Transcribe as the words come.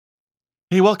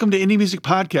Hey, welcome to Indie Music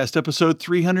Podcast, episode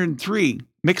 303,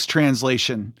 Mixed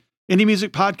Translation. Indie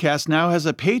Music Podcast now has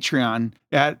a Patreon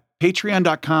at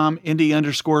patreon.com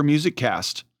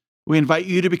indie_musiccast. We invite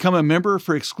you to become a member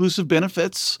for exclusive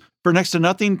benefits. For next to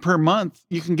nothing per month,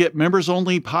 you can get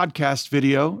members-only podcast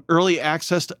video, early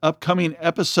access to upcoming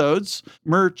episodes,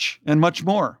 merch, and much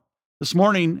more. This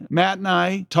morning, Matt and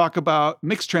I talk about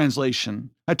mixed translation.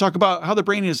 I talk about how the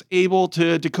brain is able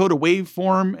to decode a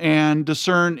waveform and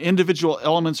discern individual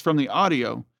elements from the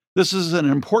audio. This is an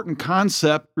important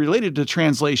concept related to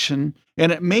translation,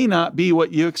 and it may not be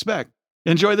what you expect.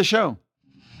 Enjoy the show.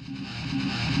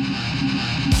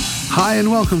 Hi,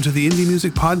 and welcome to the Indie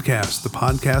Music Podcast, the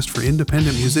podcast for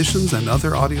independent musicians and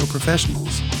other audio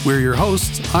professionals. We're your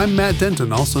hosts. I'm Matt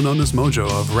Denton, also known as Mojo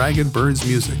of Ragged Birds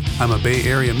Music. I'm a Bay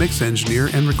Area mix engineer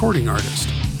and recording artist.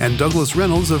 And Douglas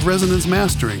Reynolds of Resonance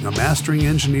Mastering, a mastering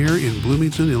engineer in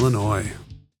Bloomington, Illinois.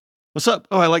 What's up?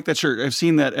 Oh, I like that shirt. I've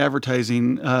seen that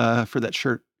advertising for that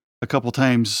shirt a couple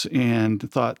times and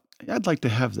thought, I'd like to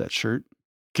have that shirt.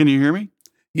 Can you hear me?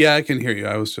 Yeah, I can hear you.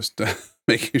 I was just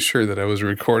making sure that I was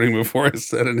recording before I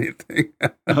said anything.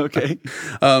 Okay.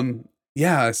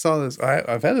 Yeah, I saw this.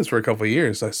 I've had this for a couple of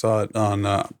years. I saw it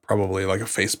on probably like a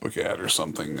Facebook ad or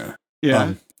something.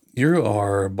 Yeah. You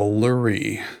are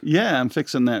blurry. Yeah, I'm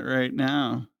fixing that right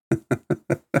now.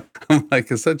 I'm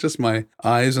like, is that just my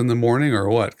eyes in the morning or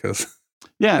what? Because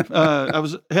yeah, I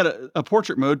had a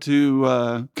portrait mode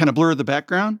to kind of blur the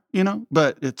background,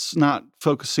 but it's not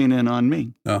focusing in on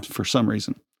me for some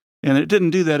reason. And it didn't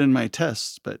do that in my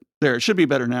tests, but there, it should be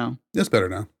better now. It's better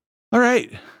now. All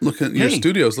right. Your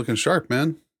studio's looking sharp,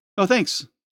 man. Oh, thanks.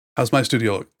 How's my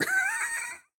studio look?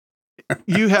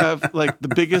 You have like the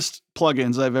biggest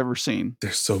plugins I've ever seen.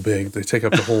 They're so big. They take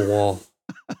up the whole wall.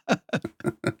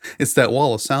 It's that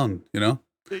wall of sound,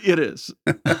 It is.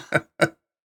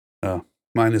 Oh,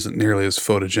 mine isn't nearly as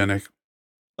photogenic.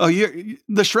 Oh,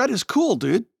 the shred is cool,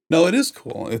 dude. No, it is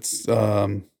cool. It's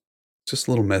just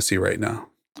a little messy right now.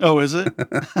 Oh, is it?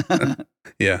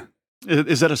 Yeah.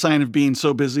 Is that a sign of being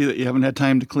so busy that you haven't had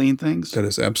time to clean things? That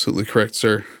is absolutely correct,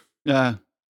 sir. Yeah.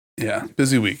 Yeah.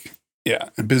 Busy week. Yeah.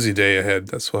 A busy day ahead.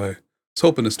 That's why I was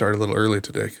hoping to start a little early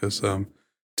today because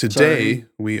today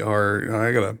we are,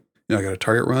 I got a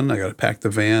Target run. I got to pack the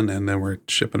van and then we're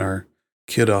shipping our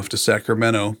kid off to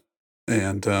Sacramento.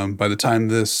 And by the time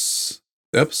this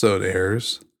episode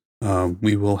airs,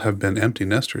 we will have been empty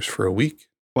nesters for a week.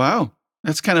 Wow.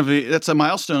 That's a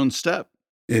milestone step.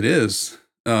 It is.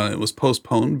 It was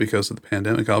postponed because of the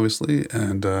pandemic, obviously,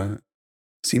 and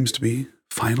seems to be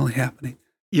finally happening.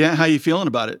 Yeah, how you feeling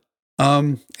about it?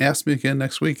 Ask me again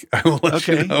next week. I will let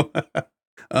you know.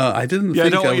 I didn't. Yeah, I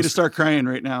don't want you to start crying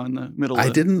right now in the middle. I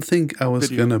didn't think I was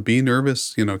gonna be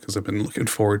nervous, because I've been looking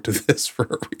forward to this for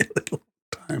a really long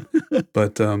time.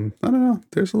 But I don't know.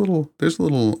 There's a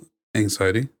little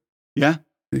anxiety. Yeah,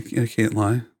 I can't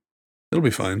lie. It'll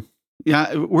be fine.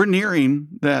 Yeah, we're nearing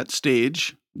that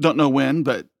stage. Don't know when,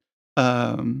 but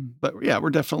yeah, we're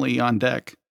definitely on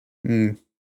deck. If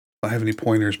I have any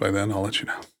pointers by then, I'll let you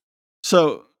know.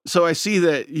 So I see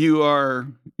that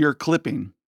you're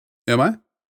clipping. Am I?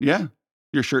 Yeah,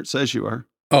 your shirt says you are.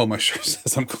 Oh, my shirt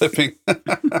says I'm clipping.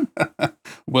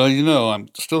 Well, I'm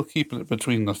still keeping it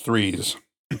between the threes.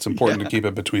 It's important to keep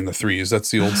it between the threes.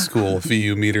 That's the old school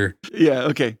VU meter. Yeah.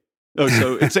 Okay. Oh,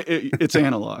 so it's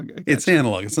analog. It's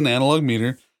analog. It's an analog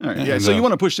meter. All right. Yeah. So you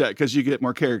want to push that because you get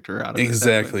more character out of it.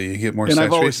 Exactly. You get more. And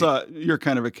saturation. I've always thought you're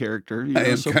kind of a character. I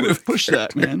am so kind of push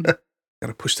that, man. Got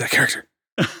to push that character.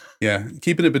 Yeah,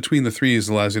 keeping it between the threes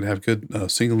allows you to have good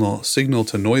signal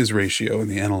to noise ratio in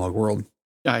the analog world.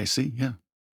 I see. Yeah.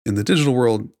 In the digital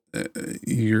world,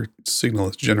 your signal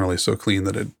is generally so clean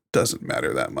that it doesn't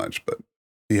matter that much. But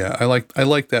yeah, I like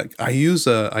that. I use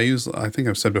I think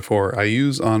I've said before, I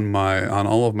use on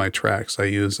all of my tracks, I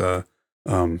use a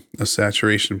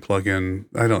saturation plugin.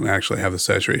 I don't actually have the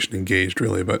saturation engaged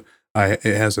really, but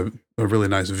it has a really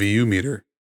nice VU meter,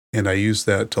 and I use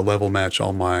that to level match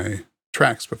all my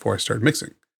tracks before I start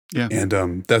mixing. Yeah.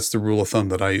 And that's the rule of thumb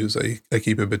that I use. I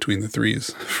keep it between the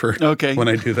threes for okay. when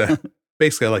I do that.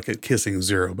 Basically, I like it kissing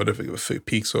zero, but if it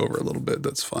peaks over a little bit,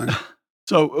 that's fine.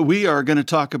 So we are going to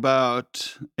talk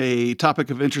about a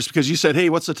topic of interest because you said, hey,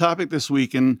 what's the topic this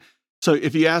week? And so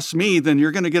if you ask me, then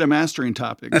you're going to get a mastering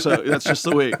topic. So that's just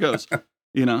the way it goes,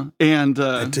 and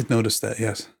I did notice that.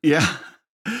 Yes. Yeah.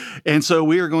 And so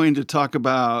we are going to talk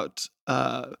about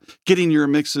getting your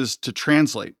mixes to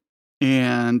translate.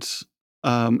 And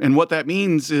what that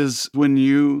means is when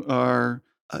you are,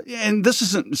 and this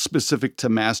isn't specific to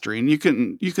mastering, you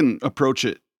can approach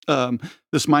it,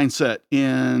 this mindset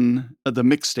in the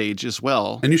mix stage as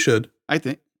well. And you should. I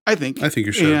think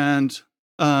you should. And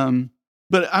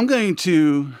But I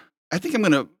think I'm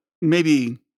going to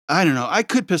maybe, I don't know, I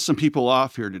could piss some people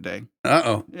off here today.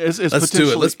 Uh-oh. It's Let's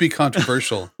do it. Let's be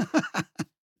controversial.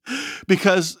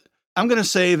 Because I'm going to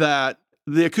say that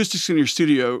the acoustics in your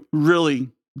studio really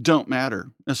don't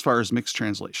matter as far as mixed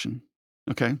translation.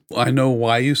 Okay. Well, I know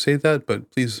why you say that,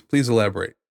 but please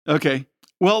elaborate. Okay.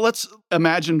 Well, let's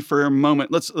imagine for a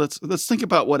moment. Let's think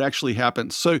about what actually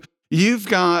happens. So you've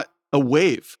got a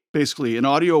wave, basically an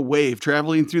audio wave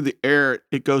traveling through the air.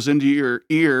 It goes into your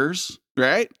ears,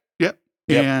 right? Yep.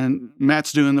 And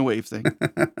Matt's doing the wave thing.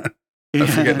 I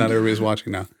forget not everybody's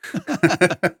watching now.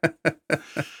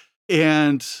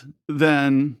 And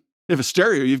then if a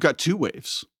stereo, you've got two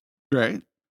waves, right?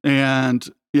 And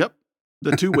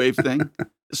the two wave thing.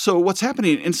 So what's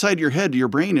happening inside your head, your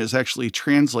brain is actually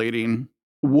translating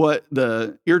what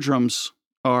the eardrums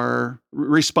are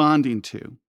responding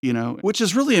to, which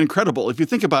is really incredible if you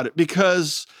think about it,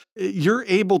 because you're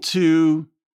able to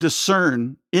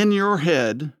discern in your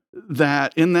head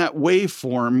that in that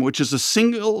waveform, which is a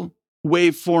single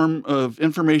waveform of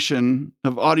information,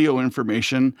 of audio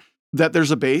information, that there's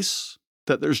a bass,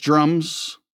 that there's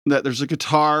drums, that there's a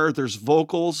guitar, there's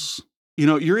vocals.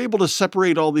 You're able to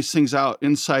separate all these things out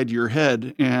inside your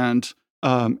head and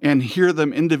hear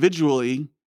them individually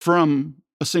from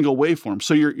a single waveform.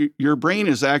 So your brain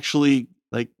is actually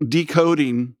like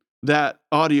decoding that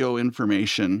audio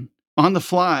information on the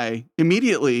fly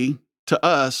immediately to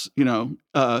us, in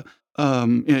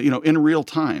real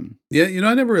time. Yeah,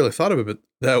 I never really thought of it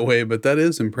that way, but that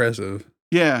is impressive.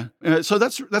 Yeah, so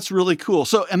that's really cool.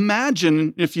 So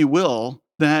imagine, if you will,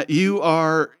 that you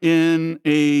are in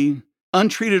a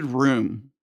untreated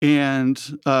room,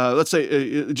 and let's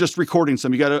say just recording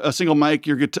some. You got a single mic,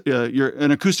 you're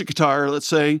an acoustic guitar, let's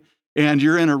say, and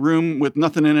you're in a room with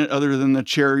nothing in it other than the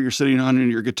chair you're sitting on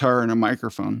and your guitar and a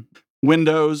microphone.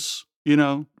 Windows,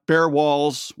 bare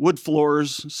walls, wood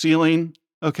floors, ceiling.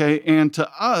 Okay, and to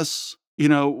us,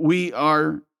 we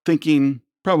are thinking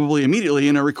probably immediately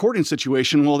in a recording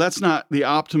situation, well, that's not the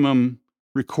optimum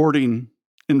recording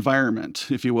environment,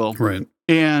 if you will. Right.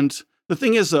 And the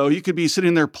thing is, though, you could be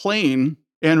sitting there playing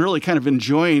and really kind of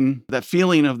enjoying that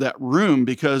feeling of that room,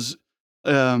 because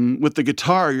with the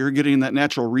guitar, you're getting that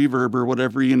natural reverb or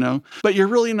whatever, but you're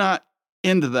really not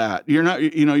into that. You're not,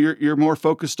 you're more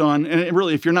focused on, and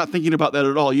really, if you're not thinking about that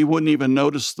at all, you wouldn't even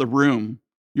notice the room.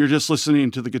 You're just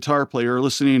listening to the guitar player or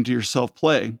listening to yourself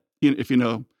play, if you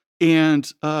know.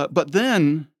 And, but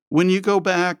then when you go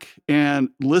back and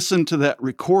listen to that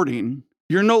recording,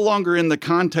 you're no longer in the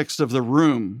context of the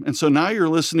room. And so now you're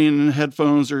listening in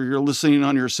headphones or you're listening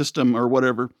on your system or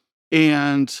whatever.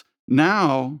 And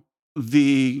now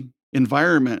the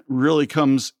environment really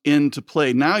comes into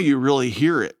play. Now you really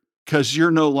hear it because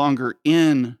you're no longer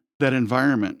in that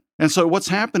environment. And so what's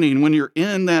happening when you're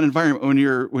in that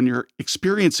environment, when you're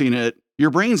experiencing it, your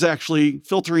brain's actually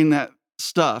filtering that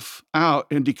stuff out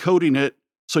and decoding it.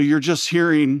 So you're just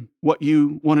hearing what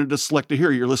you wanted to select to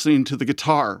hear. You're listening to the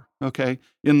guitar, okay,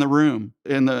 in the room,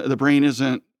 and the brain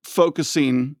isn't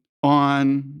focusing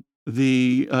on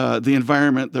the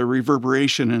environment, the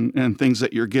reverberation, and things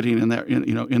that you're getting in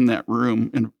that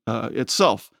room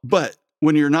itself. But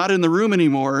when you're not in the room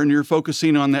anymore and you're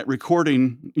focusing on that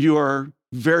recording, you are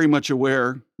very much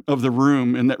aware of the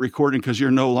room in that recording because you're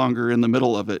no longer in the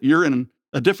middle of it. You're in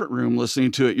a different room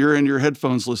listening to it. You're in your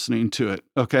headphones listening to it.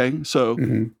 Okay. So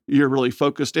you're really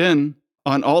focused in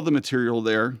on all the material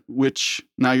there, which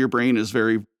now your brain is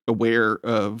very aware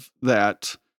of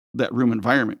that room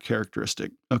environment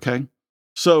characteristic. Okay.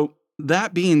 So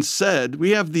that being said,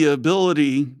 we have the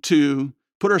ability to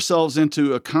put ourselves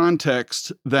into a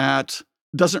context that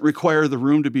doesn't require the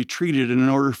room to be treated in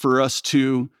order for us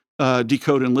to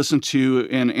decode and listen to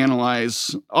and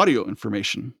analyze audio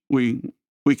information.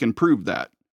 We can prove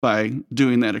that by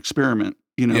doing that experiment,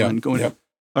 and going,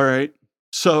 all right.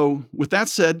 So with that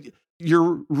said,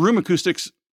 your room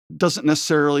acoustics doesn't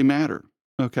necessarily matter.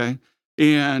 Okay.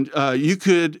 And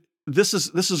this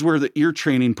is where the ear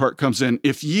training part comes in.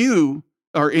 If you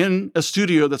are in a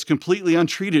studio that's completely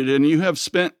untreated and you have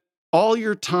spent all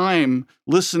your time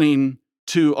listening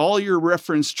to all your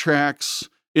reference tracks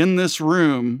in this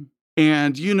room,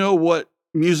 and you know what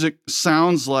music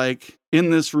sounds like in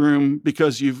this room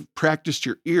because you've practiced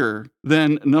your ear,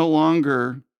 then no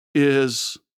longer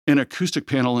is an acoustic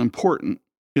panel important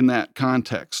in that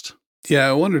context. Yeah,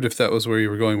 I wondered if that was where you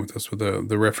were going with this, with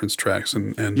the reference tracks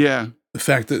and yeah, the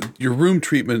fact that your room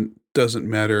treatment doesn't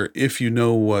matter if you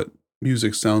know what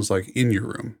music sounds like in your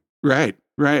room. Right.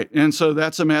 And so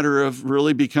that's a matter of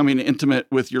really becoming intimate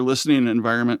with your listening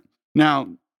environment. Now,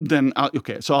 then,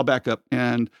 so I'll back up.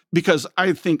 And because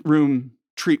I think room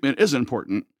treatment is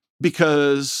important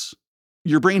because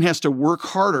your brain has to work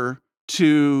harder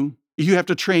you have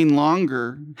to train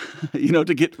longer,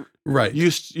 to get Right.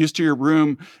 used to your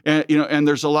room. And, and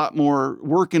there's a lot more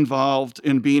work involved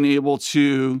in being able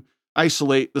to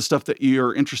isolate the stuff that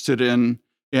you're interested in.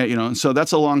 And so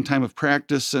that's a long time of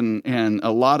practice and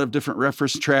a lot of different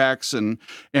reference tracks and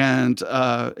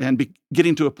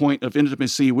getting to a point of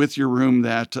intimacy with your room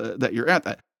that you're at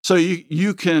that. So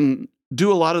you can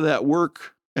do a lot of that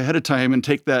work ahead of time and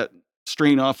take that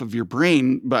strain off of your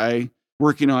brain by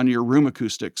working on your room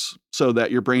acoustics so that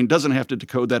your brain doesn't have to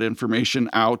decode that information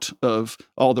out of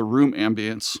all the room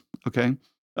ambience. Okay.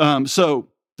 So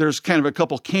there's kind of a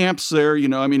couple camps there,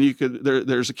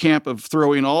 there's a camp of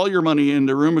throwing all your money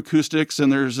into room acoustics,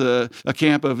 and there's a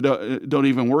camp of don't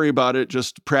even worry about it,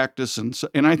 just practice.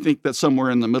 And I think that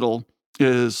somewhere in the middle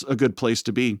is a good place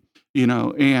to be,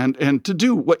 and to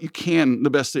do what you can, the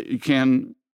best that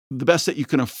you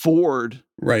can afford,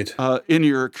 right, in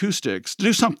your acoustics.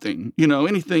 Do something,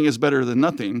 anything is better than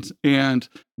nothing. And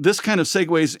this kind of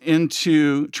segues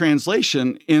into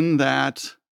translation in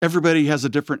that everybody has a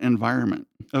different environment,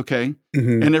 okay?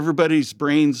 Mm-hmm. And everybody's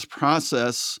brains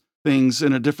process things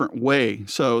in a different way.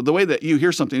 So the way that you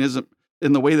hear something isn't,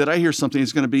 in the way that I hear something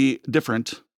is going to be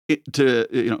different,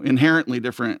 inherently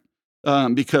different,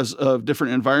 because of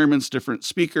different environments, different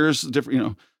speakers,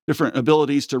 different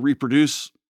abilities to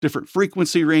reproduce different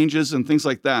frequency ranges and things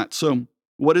like that. So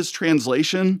what is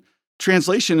translation?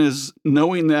 Translation is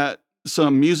knowing that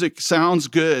some music sounds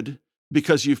good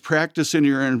because you've practiced in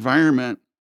your environment.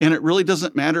 And it really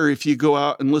doesn't matter if you go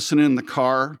out and listen in the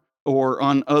car or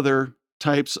on other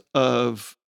types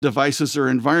of devices or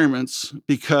environments,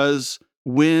 because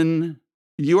when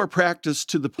you are practiced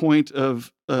to the point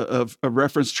of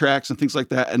reference tracks and things like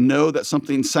that, and know that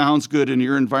something sounds good in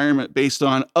your environment based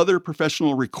on other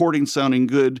professional recordings sounding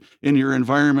good in your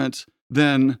environment,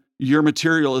 then your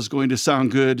material is going to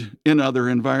sound good in other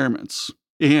environments.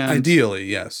 And ideally,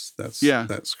 yes,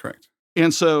 that's correct.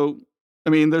 And so,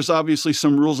 there's obviously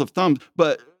some rules of thumb,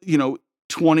 but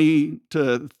 20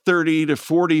 to 30 to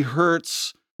 40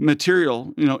 hertz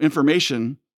material,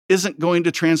 information isn't going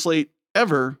to translate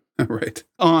ever right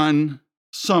on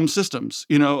some systems,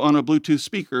 on a Bluetooth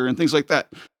speaker and things like that.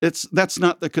 That's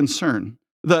not the concern.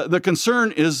 The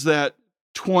concern is that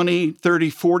 20, 30,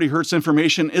 40 hertz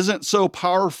information isn't so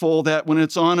powerful that when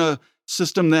it's on a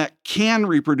system that can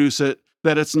reproduce it,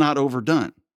 that it's not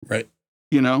overdone. Right.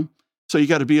 So you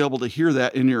got to be able to hear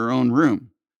that in your own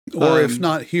room. Or if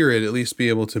not hear it, at least be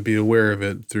able to be aware of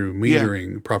it through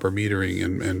metering, proper metering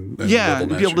and be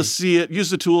able to see it, use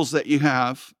the tools that you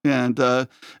have. And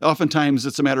oftentimes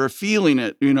it's a matter of feeling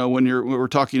it, when we're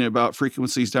talking about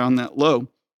frequencies down that low.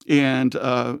 And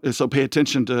so pay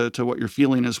attention to what you're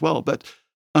feeling as well. But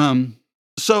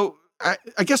so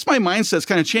I guess my mindset's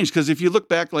kind of changed, because if you look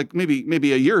back like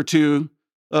maybe a year or two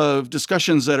of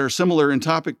discussions that are similar in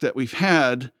topic that we've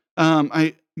had,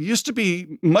 I used to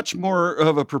be much more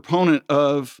of a proponent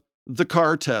of the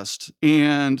car test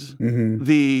and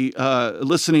the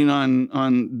listening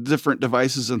on different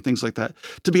devices and things like that.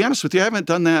 To be honest with you, I haven't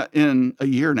done that in a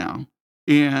year now.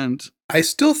 And I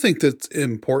still think that's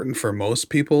important for most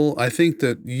people. I think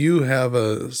that you have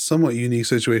a somewhat unique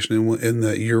situation in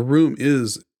that your room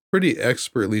is pretty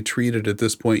expertly treated at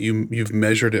this point. You've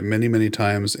measured it many, many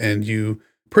times, and you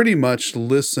pretty much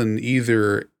listen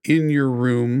either in your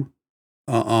room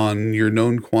on your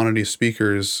known quantity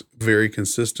speakers very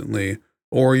consistently,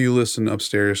 or you listen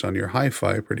upstairs on your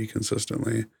hi-fi pretty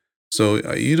consistently.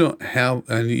 So you don't have,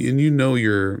 and you know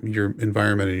your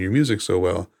environment and your music so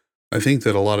well. I think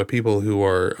that a lot of people who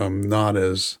are not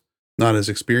as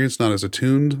experienced, not as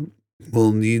attuned,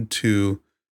 will need to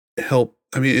help.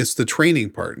 It's the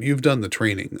training part. You've done the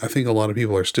training. I think a lot of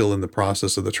people are still in the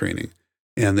process of the training,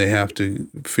 and they have to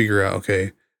figure out,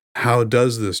 okay, how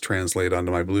does this translate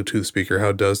onto my Bluetooth speaker?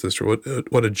 How does this,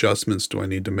 what adjustments do I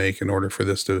need to make in order for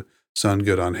this to sound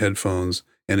good on headphones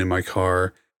and in my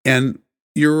car? And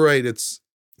you're right.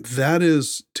 That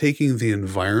is taking the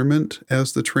environment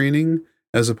as the training,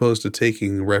 as opposed to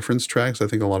taking reference tracks. I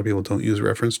think a lot of people don't use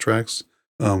reference tracks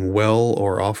well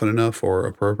or often enough or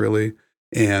appropriately.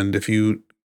 And if you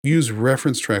use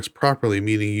reference tracks properly,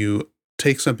 meaning you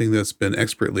take something that's been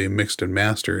expertly mixed and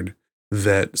mastered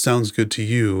that sounds good to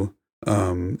you,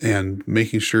 and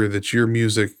making sure that your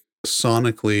music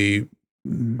sonically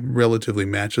relatively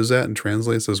matches that and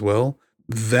translates as well,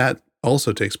 that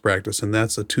also takes practice. And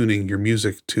that's attuning your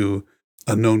music to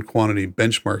a known quantity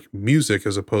benchmark music,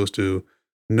 as opposed to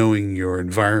knowing your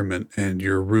environment and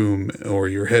your room or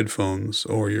your headphones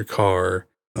or your car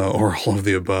or all of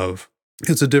the above.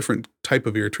 It's a different type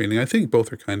of ear training. I think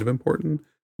both are kind of important,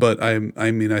 but I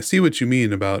mean, I see what you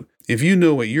mean about if you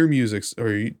know what your music's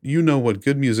or you know what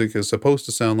good music is supposed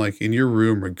to sound like in your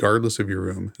room, regardless of your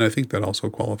room. And I think that also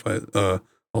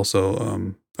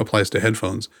applies to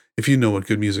headphones. If you know what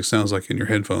good music sounds like in your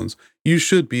headphones, you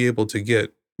should be able to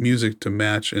get music to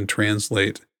match and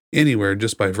translate anywhere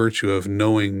just by virtue of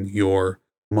knowing your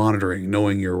monitoring,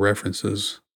 knowing your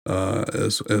references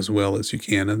as well as you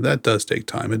can. And that does take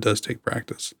time. It does take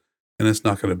practice. And it's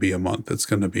not going to be a month. It's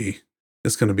going to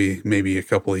be maybe a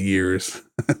couple of years.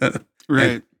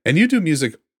 Right. And you do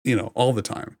music, all the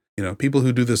time. People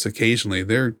who do this occasionally,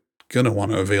 they're going to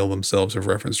want to avail themselves of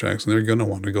reference tracks, and they're going to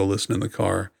want to go listen in the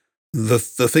car. The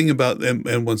thing about,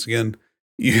 and once again,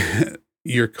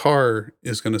 your car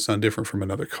is going to sound different from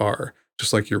another car,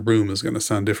 just like your room is going to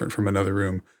sound different from another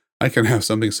room. I can have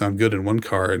something sound good in one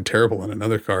car and terrible in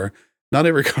another car. Not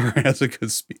every car has a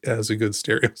good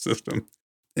stereo system,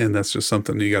 and that's just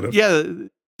something you got to. Yeah,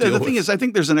 the thing is, I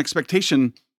think there's an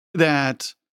expectation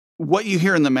that what you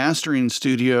hear in the mastering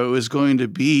studio is going to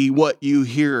be what you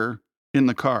hear in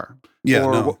the car,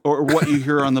 or what you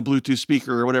hear on the Bluetooth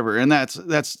speaker or whatever, and that's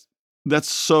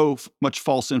so much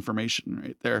false information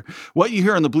right there. What you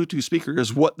hear on the Bluetooth speaker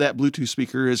is what that Bluetooth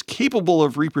speaker is capable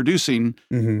of reproducing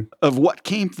of what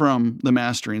came from the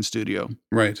mastering studio.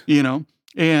 Right.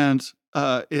 And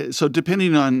so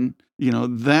depending on,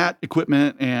 that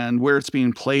equipment and where it's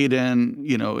being played in,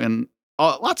 and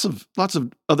lots of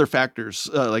other factors,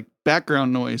 like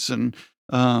background noise and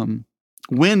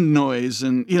wind noise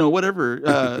and, whatever,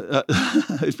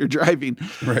 if you're driving,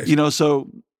 right.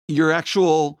 So your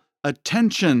actual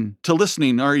attention to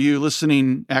listening. Are you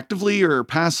listening actively or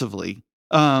passively?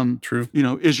 True.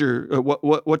 Is your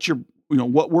what's your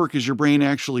what work is your brain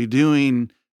actually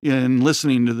doing in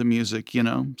listening to the music?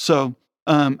 So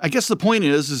I guess the point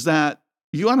is that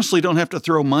you honestly don't have to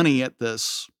throw money at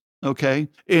this, okay?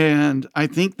 And I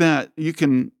think that you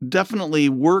can definitely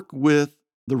work with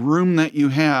the room that you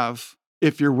have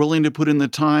if you're willing to put in the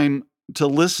time to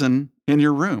listen in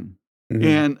your room.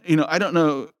 And I don't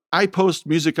know. I post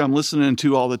music I'm listening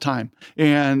to all the time.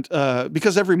 And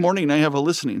because every morning I have a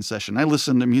listening session, I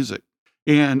listen to music.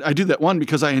 And I do that, one,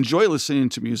 because I enjoy listening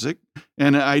to music.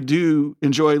 And I do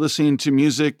enjoy listening to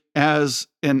music as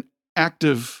an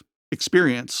active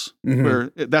experience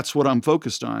where that's what I'm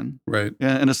focused on. Right.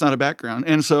 And it's not a background.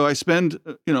 And so I spend,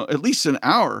 at least an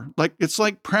hour, it's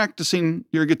like practicing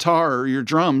your guitar or your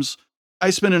drums. I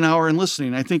spend an hour in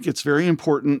listening. I think it's very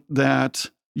important that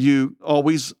you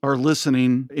always are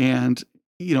listening and,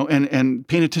 and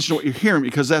paying attention to what you're hearing,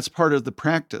 because that's part of the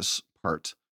practice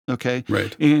part. Okay.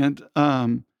 Right. And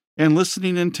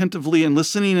listening attentively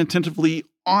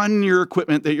on your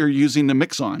equipment that you're using to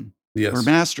mix on or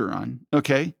master on.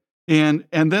 Okay. And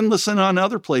then listen on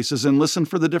other places and listen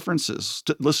for the differences,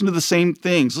 listen to the same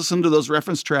things, listen to those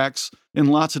reference tracks in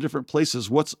lots of different places.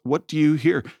 What do you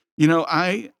hear?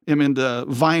 I am into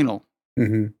vinyl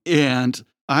and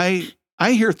I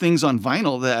hear things on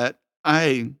vinyl that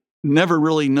I never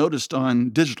really noticed on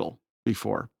digital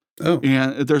before. Oh.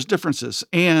 And there's differences.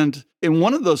 And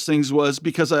one of those things was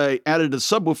because I added a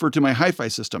subwoofer to my hi-fi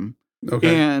system.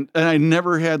 Okay. And I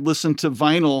never had listened to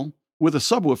vinyl with a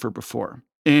subwoofer before.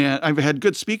 And I've had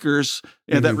good speakers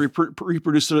that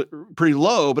reproduced it pretty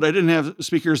low, but I didn't have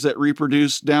speakers that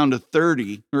reproduced down to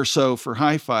 30 or so for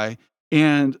hi-fi.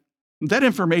 And that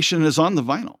information is on the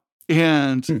vinyl.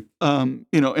 And,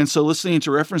 and so listening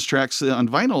to reference tracks on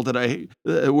vinyl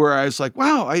that where I was like,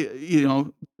 wow,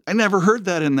 I never heard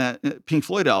that in that Pink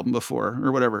Floyd album before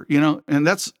or whatever, and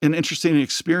that's an interesting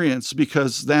experience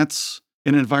because that's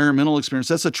an environmental experience.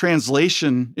 That's a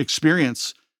translation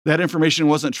experience. That information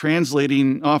wasn't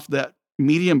translating off that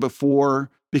medium before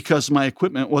because my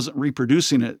equipment wasn't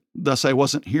reproducing it. Thus, I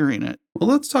wasn't hearing it. Well,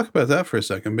 let's talk about that for a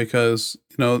second, because,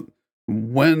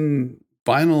 when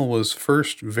vinyl was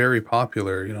first very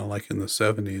popular, like in the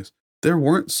 70s, there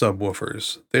weren't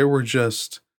subwoofers. There were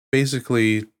just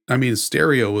basically,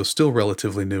 stereo was still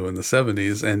relatively new in the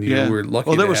 70s, and you were lucky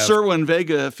Well, there was Sherwin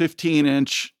Vega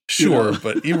 15-inch. Sure,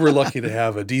 but you were lucky to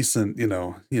have a decent,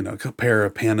 a pair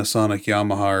of Panasonic,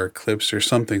 Yamaha, or Klipsch or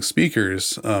something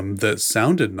speakers that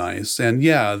sounded nice. And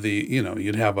you'd have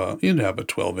a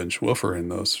 12-inch woofer in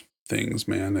those things,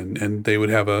 man, and they would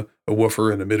have a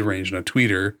woofer and a mid-range and a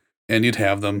tweeter. And you'd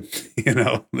have them,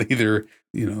 either,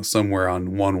 somewhere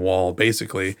on one wall.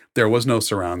 Basically, there was no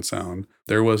surround sound.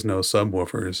 There was no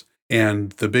subwoofers.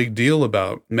 And the big deal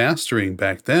about mastering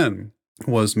back then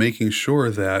was making sure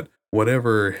that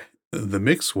whatever the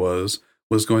mix was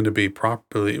going to be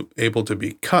properly able to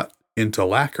be cut into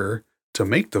lacquer to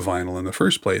make the vinyl in the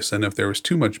first place. And if there was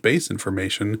too much bass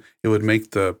information, it would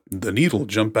make the needle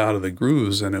jump out of the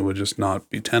grooves and it would just not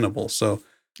be tenable. So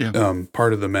Yeah.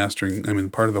 part of the mastering, I mean,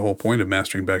 part of the whole point of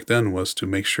mastering back then was to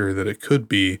make sure that it could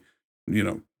be,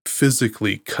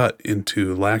 physically cut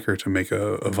into lacquer to make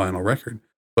a vinyl record.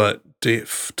 But to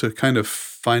kind of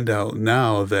find out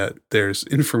now that there's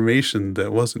information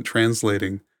that wasn't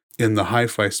translating in the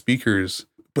hi-fi speakers,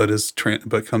 but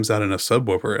comes out in a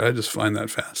subwoofer, I just find that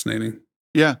fascinating.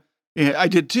 Yeah. Yeah, I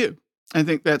did too. I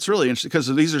think that's really interesting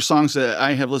because these are songs that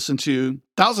I have listened to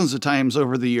thousands of times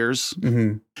over the years,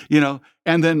 Mm-hmm.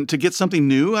 And then to get something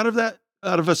new out of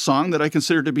a song that I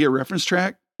consider to be a reference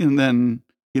track, and then,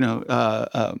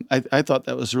 I thought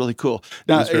that was really cool.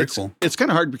 Now, That's very cool. it's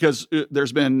kind of hard because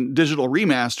there's been digital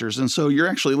remasters, and so you're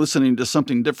actually listening to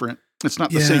something different. It's not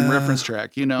the same reference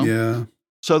track, Yeah.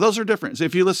 So those are different. So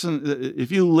if you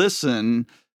listen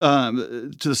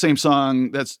to the same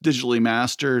song that's digitally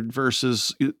mastered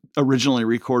versus originally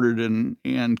recorded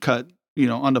and cut,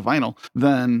 onto vinyl,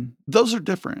 then those are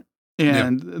different.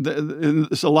 And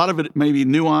so a lot of it may be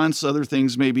nuance. Other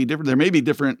things may be different. There may be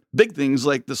different big things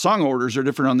like the song orders are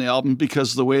different on the album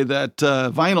because of the way that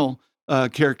vinyl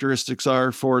characteristics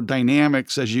are for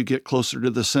dynamics as you get closer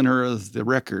to the center of the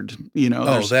record.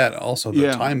 That also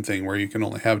the time thing where you can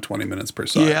only have 20 minutes per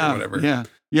side or whatever.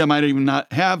 Yeah. Might even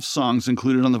not have songs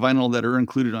included on the vinyl that are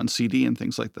included on CD and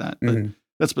things like that. But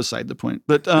that's beside the point.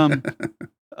 But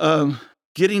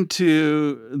getting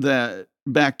to that,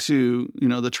 back to,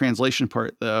 the translation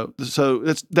part though.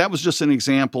 So that was just an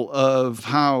example of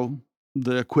how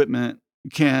the equipment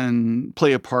can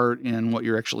play a part in what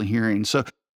you're actually hearing. So,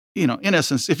 in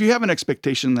essence, if you have an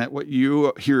expectation that what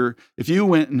you hear, if you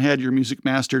went and had your music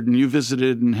mastered and you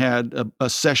visited and had a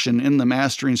session in the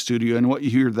mastering studio and what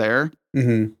you hear there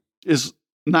is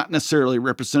not necessarily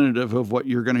representative of what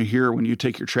you're going to hear when you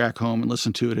take your track home and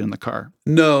listen to it in the car.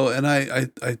 No, and I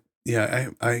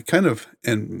kind of,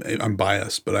 and I'm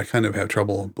biased, but I kind of have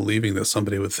trouble believing that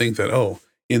somebody would think that,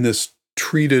 in this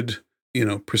treated,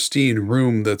 pristine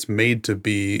room that's made to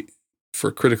be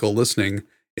for critical listening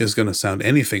is going to sound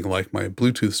anything like my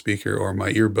Bluetooth speaker or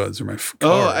my earbuds or my car.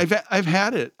 Oh, I've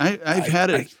had it. I've had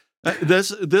it.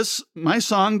 My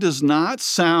song does not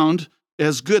sound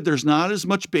as good. There's not as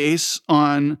much bass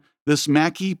on this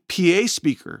Mackie PA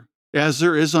speaker as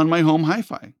there is on my home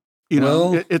hi-fi.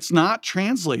 It's not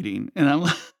translating, and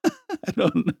I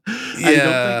don't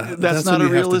think that's not a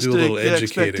realistic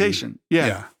expectation.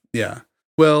 Yeah.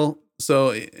 Well,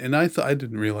 so, and I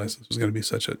didn't realize this was going to be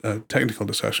such a technical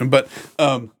discussion, but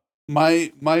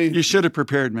my you should have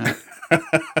prepared, Matt.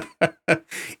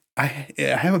 I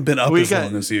haven't been up as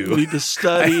long as you. We need to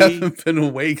study. I haven't been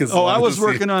awake as long as you. I was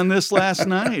working on this last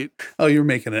night. You're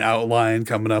making an outline,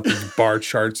 coming up with bar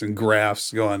charts and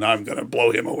graphs, going, I'm going to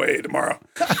blow him away tomorrow.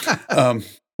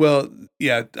 Well,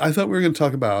 yeah, I thought we were going to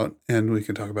talk about, and we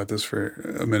can talk about this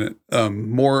for a minute,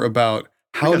 more about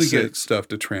how to get stuff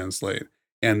to translate.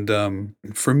 And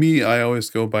for me, I always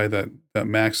go by that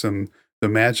maxim, the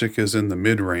magic is in the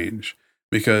mid-range,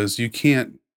 because you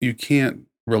can't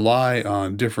rely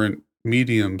on different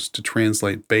mediums to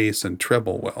translate bass and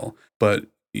treble well, but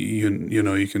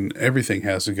you can, everything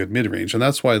has a good mid-range. And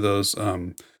that's why those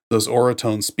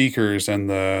Auratone speakers and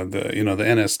the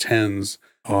NS10s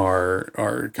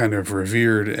are kind of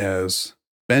revered as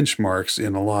benchmarks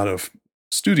in a lot of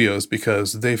studios,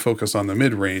 because they focus on the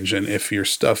mid-range, and if your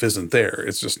stuff isn't there,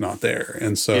 it's just not there.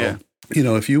 And so,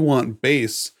 if you want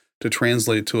bass to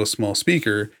translate to a small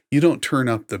speaker, you don't turn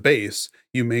up the bass.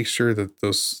 You make sure that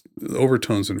those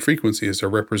overtones and frequencies are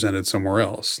represented somewhere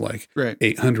else, like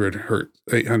 800 hertz,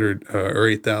 800 or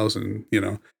 8,000,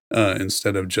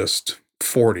 instead of just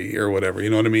 40 or whatever. You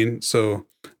know what I mean? So,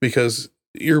 because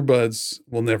earbuds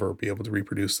will never be able to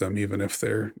reproduce them, even if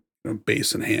they're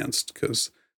bass enhanced,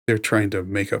 because they're trying to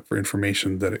make up for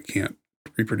information that it can't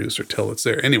reproduce or tell it's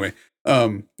there. Anyway,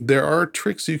 there are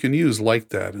tricks you can use like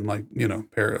that, and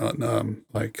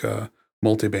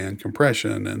multiband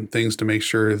compression and things to make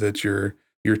sure that your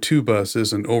two bus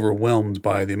isn't overwhelmed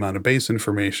by the amount of bass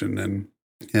information.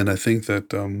 And I think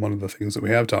that one of the things that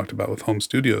we have talked about with home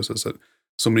studios is that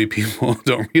so many people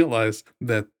don't realize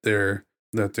that their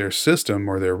system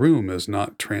or their room is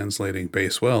not translating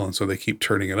bass well, and so they keep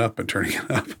turning it up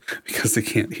because they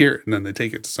can't hear it, and then they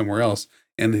take it to somewhere else,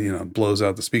 and it blows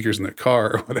out the speakers in their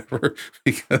car or whatever,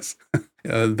 because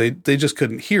they just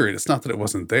couldn't hear it. It's not that it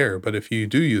wasn't there, but if you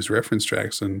do use reference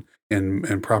tracks and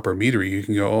proper metering, you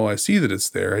can go, I see that it's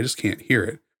there, I just can't hear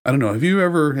it. I don't know. Have you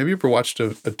ever watched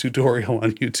a tutorial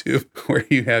on YouTube where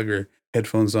you have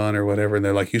headphones on or whatever, and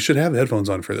they're like, you should have headphones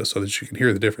on for this so that you can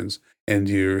hear the difference. And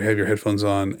you have your headphones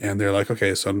on, and they're like,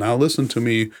 okay, so now listen to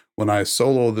me when I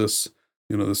solo this,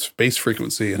 this bass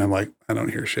frequency. And I'm like, I don't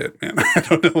hear shit, man. I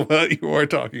don't know what you are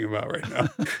talking about right now.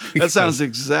 That sounds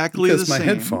exactly the same. Because my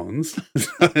headphones,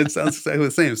 it sounds exactly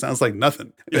the same. It sounds like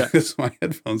nothing. Yeah. Because my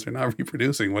headphones are not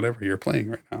reproducing whatever you're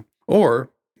playing right now. Or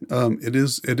it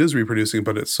is reproducing,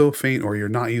 but it's so faint, or you're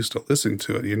not used to listening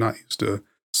to it. You're not used to,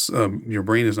 your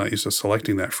brain is not used to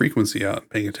selecting that frequency out and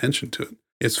paying attention to it.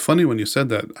 It's funny when you said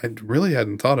that. I really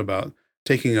hadn't thought about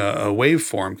taking a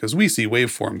waveform, because we see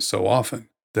waveforms so often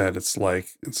that it's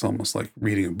almost like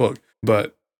reading a book.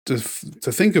 But to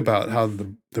think about how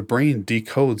the brain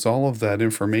decodes all of that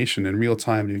information in real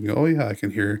time, you can go, oh yeah, I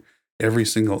can hear every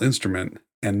single instrument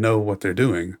and know what they're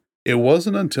doing. It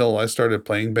wasn't until I started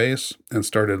playing bass and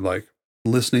started like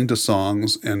listening to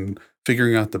songs and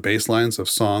figuring out the bass lines of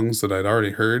songs that I'd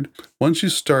already heard. Once you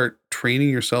start training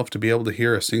yourself to be able to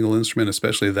hear a single instrument,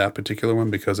 especially that particular one,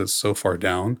 because it's so far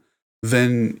down,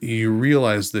 then you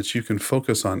realize that you can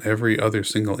focus on every other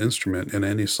single instrument in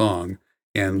any song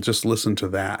and just listen to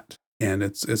that. And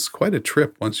it's quite a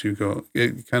trip once you go.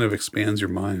 It kind of expands your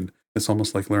mind. It's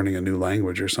almost like learning a new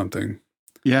language or something.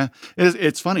 Yeah.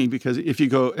 It's funny because if you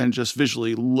go and just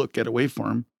visually look at a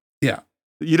waveform, yeah,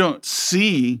 you don't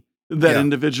see that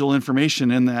individual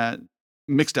information in that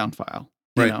mixdown file,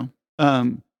 you know?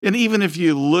 And even if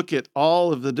you look at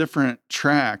all of the different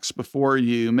tracks before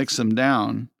you mix them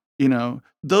down,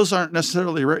 those aren't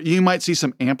necessarily right. You might see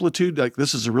some amplitude, like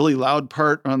this is a really loud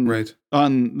part on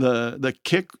the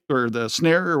kick or the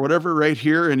snare or whatever right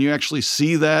here, and you actually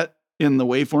see that in the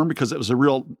waveform because it was a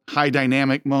real high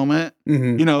dynamic moment.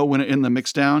 Mm-hmm. When in the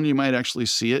mixdown, you might actually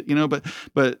see it.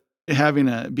 But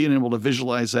being able to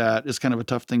visualize that is kind of a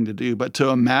tough thing to do. But to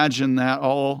imagine that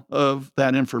all of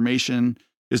that information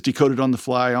is decoded on the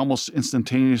fly, almost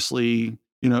instantaneously,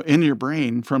 in your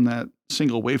brain from that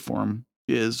single waveform,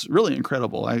 is really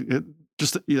incredible.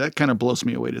 That kind of blows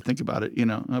me away to think about it,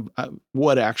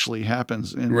 what actually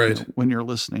happens when you're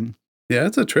listening. Yeah,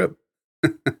 it's a trip.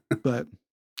 But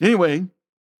anyway.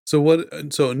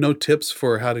 So no tips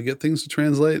for how to get things to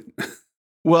translate?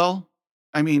 Well,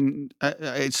 I mean,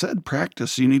 I said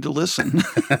practice. You need to listen.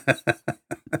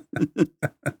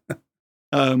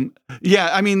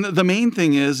 I mean, the main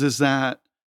thing is that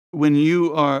when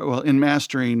you are, in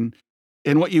mastering,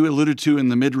 and what you alluded to in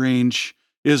the mid-range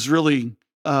is really,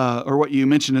 or what you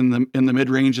mentioned in the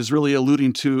mid-range is really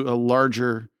alluding to a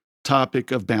larger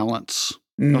topic of balance.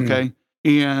 Okay.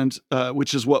 And,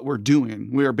 which is what we're doing.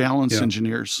 We are balance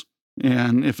engineers.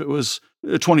 And if it was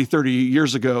 20, 30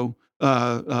 years ago,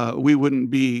 we wouldn't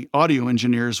be audio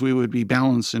engineers. We would be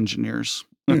balance engineers.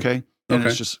 Okay. And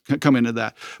it's just come into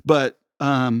that. But,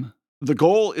 the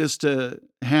goal is to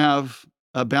have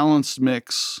a balanced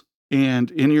mix,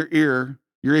 and in your ear,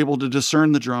 you're able to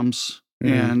discern the drums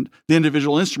and the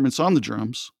individual instruments on the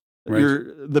drums,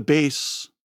 the bass,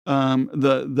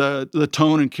 the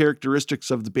tone and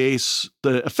characteristics of the bass,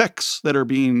 the effects that are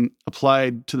being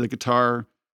applied to the guitar,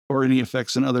 or any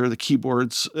effects in the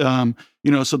keyboards,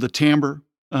 so the timbre,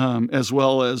 as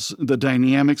well as the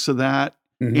dynamics of that,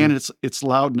 and its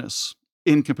loudness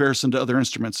in comparison to other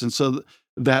instruments. And so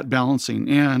that balancing.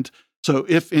 And so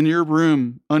if in your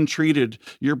room, untreated,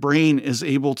 your brain is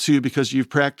able to, because you've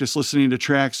practiced listening to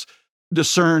tracks,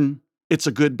 discern it's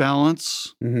a good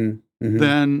balance,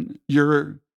 then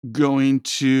you're going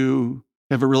to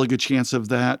have a really good chance of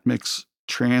that mix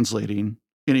translating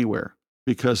anywhere,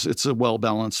 because it's a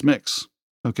well-balanced mix.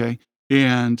 Okay.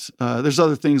 And there's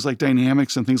other things like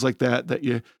dynamics and things like that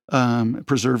you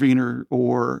preserving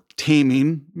or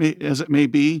taming, as it may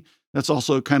be. That's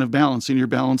also kind of balancing. You're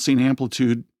balancing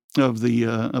amplitude of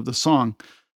the song.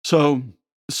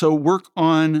 So work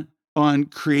on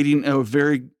creating a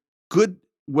very good,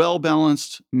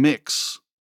 well-balanced mix,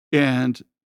 and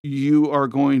you are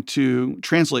going to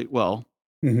translate well.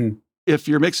 If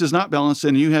your mix is not balanced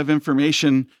and you have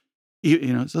information,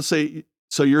 let's say,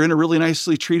 so you're in a really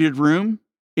nicely treated room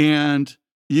and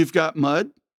you've got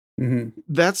mud,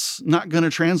 that's not going to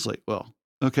translate well.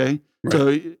 Okay. Right.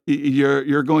 So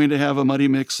you're going to have a muddy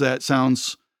mix that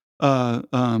sounds,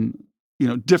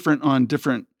 different on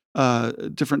different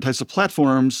types of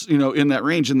platforms, in that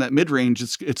range, in that mid range,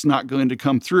 it's not going to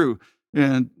come through.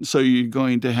 And so you're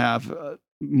going to have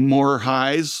more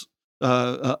highs,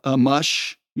 a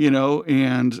mush,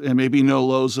 and maybe no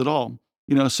lows at all.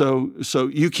 So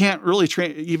you can't really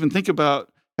even think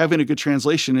about having a good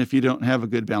translation if you don't have a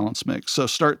good balance mix. So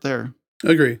start there.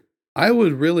 Agree. I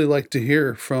would really like to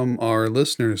hear from our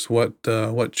listeners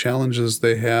what challenges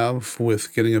they have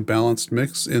with getting a balanced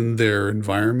mix in their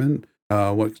environment.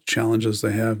 what challenges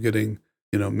they have getting,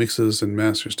 mixes and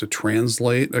masters to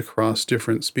translate across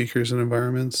different speakers and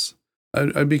environments.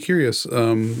 I'd be curious,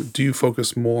 do you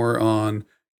focus more on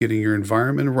getting your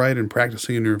environment right and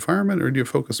practicing in your environment, or do you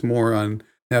focus more on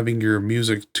having your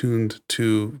music tuned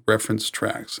to reference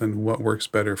tracks and what works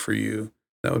better for you?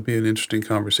 That would be an interesting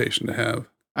conversation to have.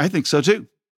 I think so too.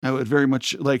 I would very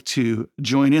much like to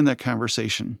join in that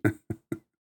conversation.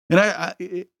 And I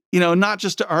not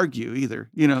just to argue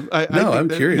either. I'm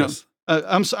curious.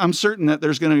 I'm certain that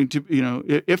there's going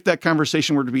to, if that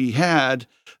conversation were to be had,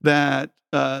 that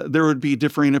there would be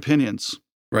differing opinions.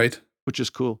 Right. Which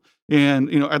is cool. And,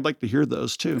 I'd like to hear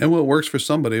those too. And what works for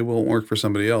somebody won't work for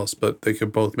somebody else, but they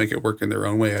could both make it work in their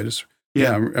own way.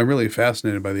 I'm really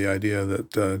fascinated by the idea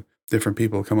that different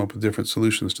people come up with different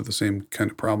solutions to the same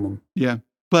kind of problem. Yeah.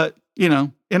 But,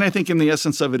 and I think in the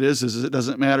essence of it is it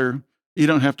doesn't matter. You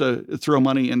don't have to throw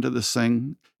money into this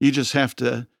thing. You just have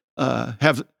to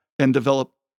have and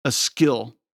develop a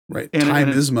skill. Right. Time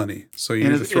is money. So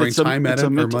you're either throwing time at it or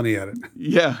money at it.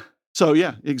 Yeah. So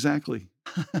yeah, exactly.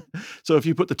 So if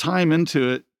you put the time into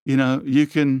it, you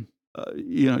can,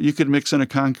 you could mix in a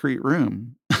concrete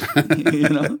room,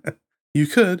 You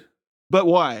could. But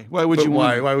why? Why would you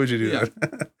want? Why would you do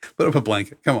that? Put up a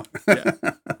blanket. Come on. Yeah.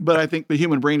 But I think the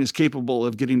human brain is capable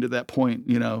of getting to that point,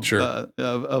 Sure.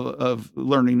 Of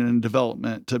learning and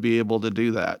development to be able to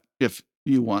do that if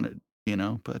you wanted,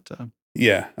 but.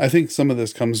 Yeah, I think some of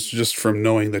this comes just from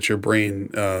knowing that your brain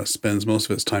spends most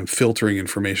of its time filtering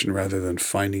information rather than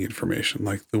finding information,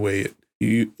 like the way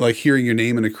you like hearing your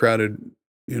name in a crowded,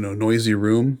 noisy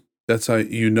room. That's how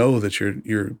you know that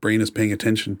your brain is paying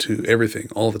attention to everything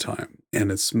all the time, and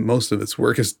most of its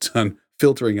work is done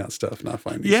filtering out stuff, not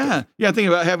finding. Stuff. Yeah. Think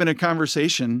about having a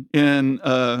conversation in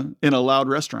a loud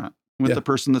restaurant with the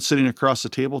person that's sitting across the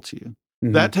table to you.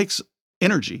 Mm-hmm. That takes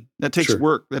energy. That takes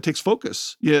work. That takes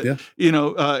focus. You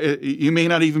may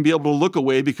not even be able to look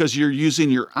away because you're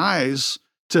using your eyes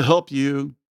to help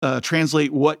you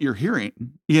translate what you're hearing.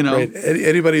 Right.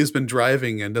 Anybody who's been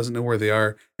driving and doesn't know where they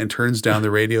are and turns down the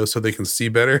radio so they can see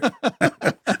better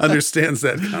understands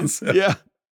that concept. Yeah.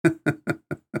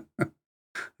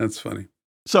 That's funny.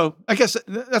 So I guess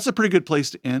that's a pretty good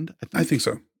place to end. I think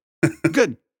so.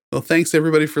 Good. Well, thanks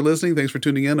everybody for listening. Thanks for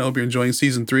tuning in. I hope you're enjoying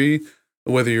season 3.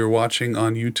 Whether you're watching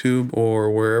on YouTube or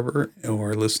wherever,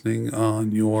 or listening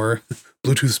on your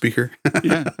Bluetooth speaker.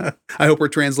 Yeah. I hope we're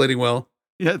translating well.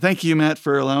 Yeah. Thank you, Matt,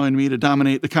 for allowing me to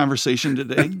dominate the conversation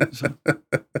today. So,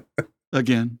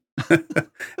 again.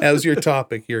 As your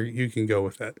topic, you can go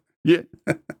with that. Yeah.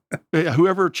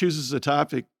 Whoever chooses the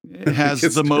topic has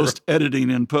the most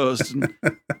editing in post.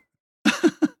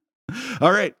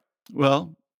 All right.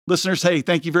 Well, listeners, hey,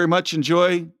 thank you very much.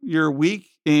 Enjoy your week.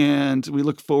 And we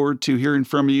look forward to hearing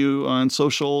from you on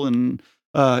social and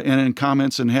in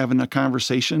comments and having a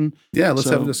conversation. Yeah, let's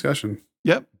have a discussion.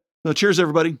 Yep. So cheers,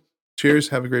 everybody. Cheers.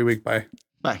 Have a great week. Bye.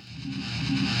 Bye.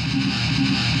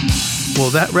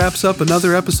 Well, that wraps up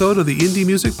another episode of the Indie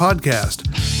Music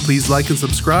Podcast. Please like and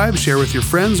subscribe, share with your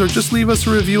friends, or just leave us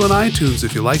a review on iTunes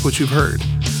if you like what you've heard.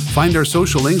 Find our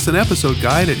social links and episode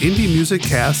guide at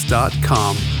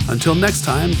indiemusiccast.com. Until next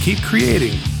time, keep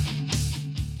creating.